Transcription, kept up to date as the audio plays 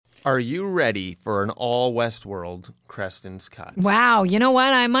Are you ready for an all Westworld Creston's Cuts? Wow, you know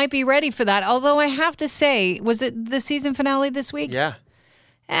what? I might be ready for that. Although I have to say, was it the season finale this week? Yeah.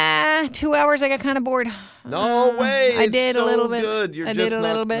 2 hours, I got kind of bored. No way. I It's did so a little bit. Good. You're I just did a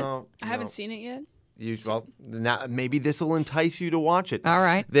little bit. No, I haven't seen it yet. Well, now maybe this will entice you to watch it. All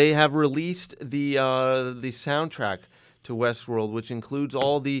right. They have released the soundtrack to Westworld, which includes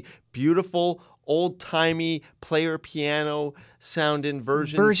all the beautiful old-timey player piano sounding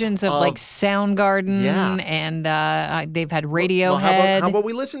versions of like Soundgarden, Yeah. and they've had Well, Radiohead. how about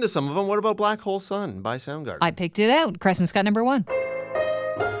we listen to some of them? What about Black Hole Sun by Soundgarden? I picked it out. Crescent's got number 1.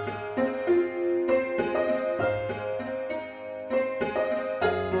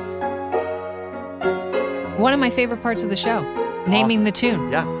 One of my favorite parts of the show, naming the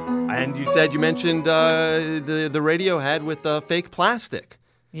tune. Yeah. And you mentioned the Radiohead with Fake Plastic.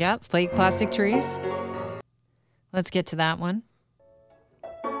 Yep, fake plastic trees. Let's get to that one.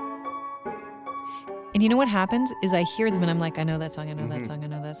 And you know what happens is I hear them and I'm like, I know that song, I know that song, I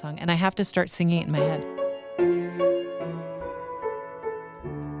know that song. And I have to start singing it in my head.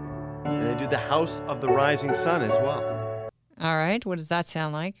 And they do the House of the Rising Sun as well. All right, what does that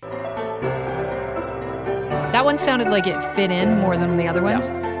sound like? That one sounded like it fit in more than the other ones.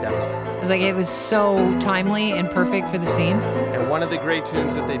 Yeah, definitely. It was like it was so timely and perfect for the scene. And one of the great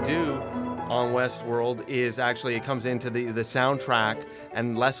tunes that they do on Westworld is actually it comes into the soundtrack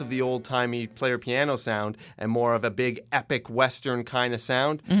and less of the old-timey player piano sound and more of a big epic Western kind of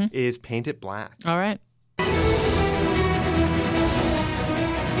sound is Paint It Black. All right.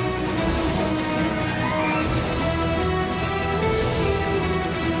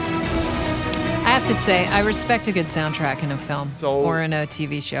 I have to say, I respect a good soundtrack in a film or in a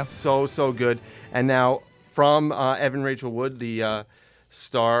TV show. So good. And now from Evan Rachel Wood, the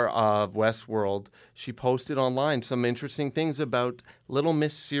star of Westworld, she posted online some interesting things about Little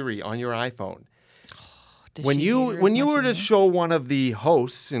Miss Siri on your iPhone. When you were to show one of the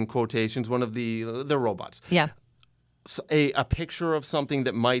hosts, in quotations, one of the robots, a picture of something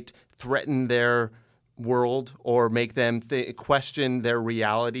that might threaten their world or make them question their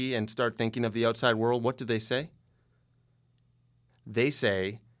reality and start thinking of the outside world, what do they say? They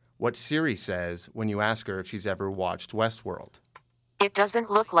say what Siri says when you ask her if she's ever watched Westworld. It doesn't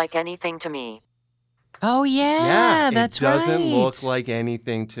look like anything to me. Oh, yeah, that's right. It doesn't look like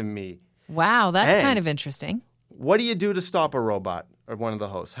anything to me. Wow, that's kind of interesting. What do you do to stop a robot or one of the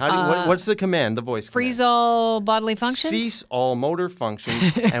hosts? What's the command, the voice Freeze command? all bodily functions? Cease all motor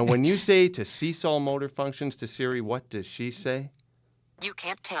functions. And when you say to cease all motor functions to Siri, what does she say? You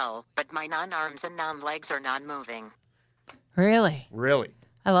can't tell, but my non-arms and non-legs are non-moving. Really? Really?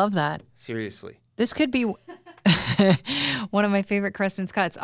 I love that. Seriously. This could be one of my favorite Creston's Cuts.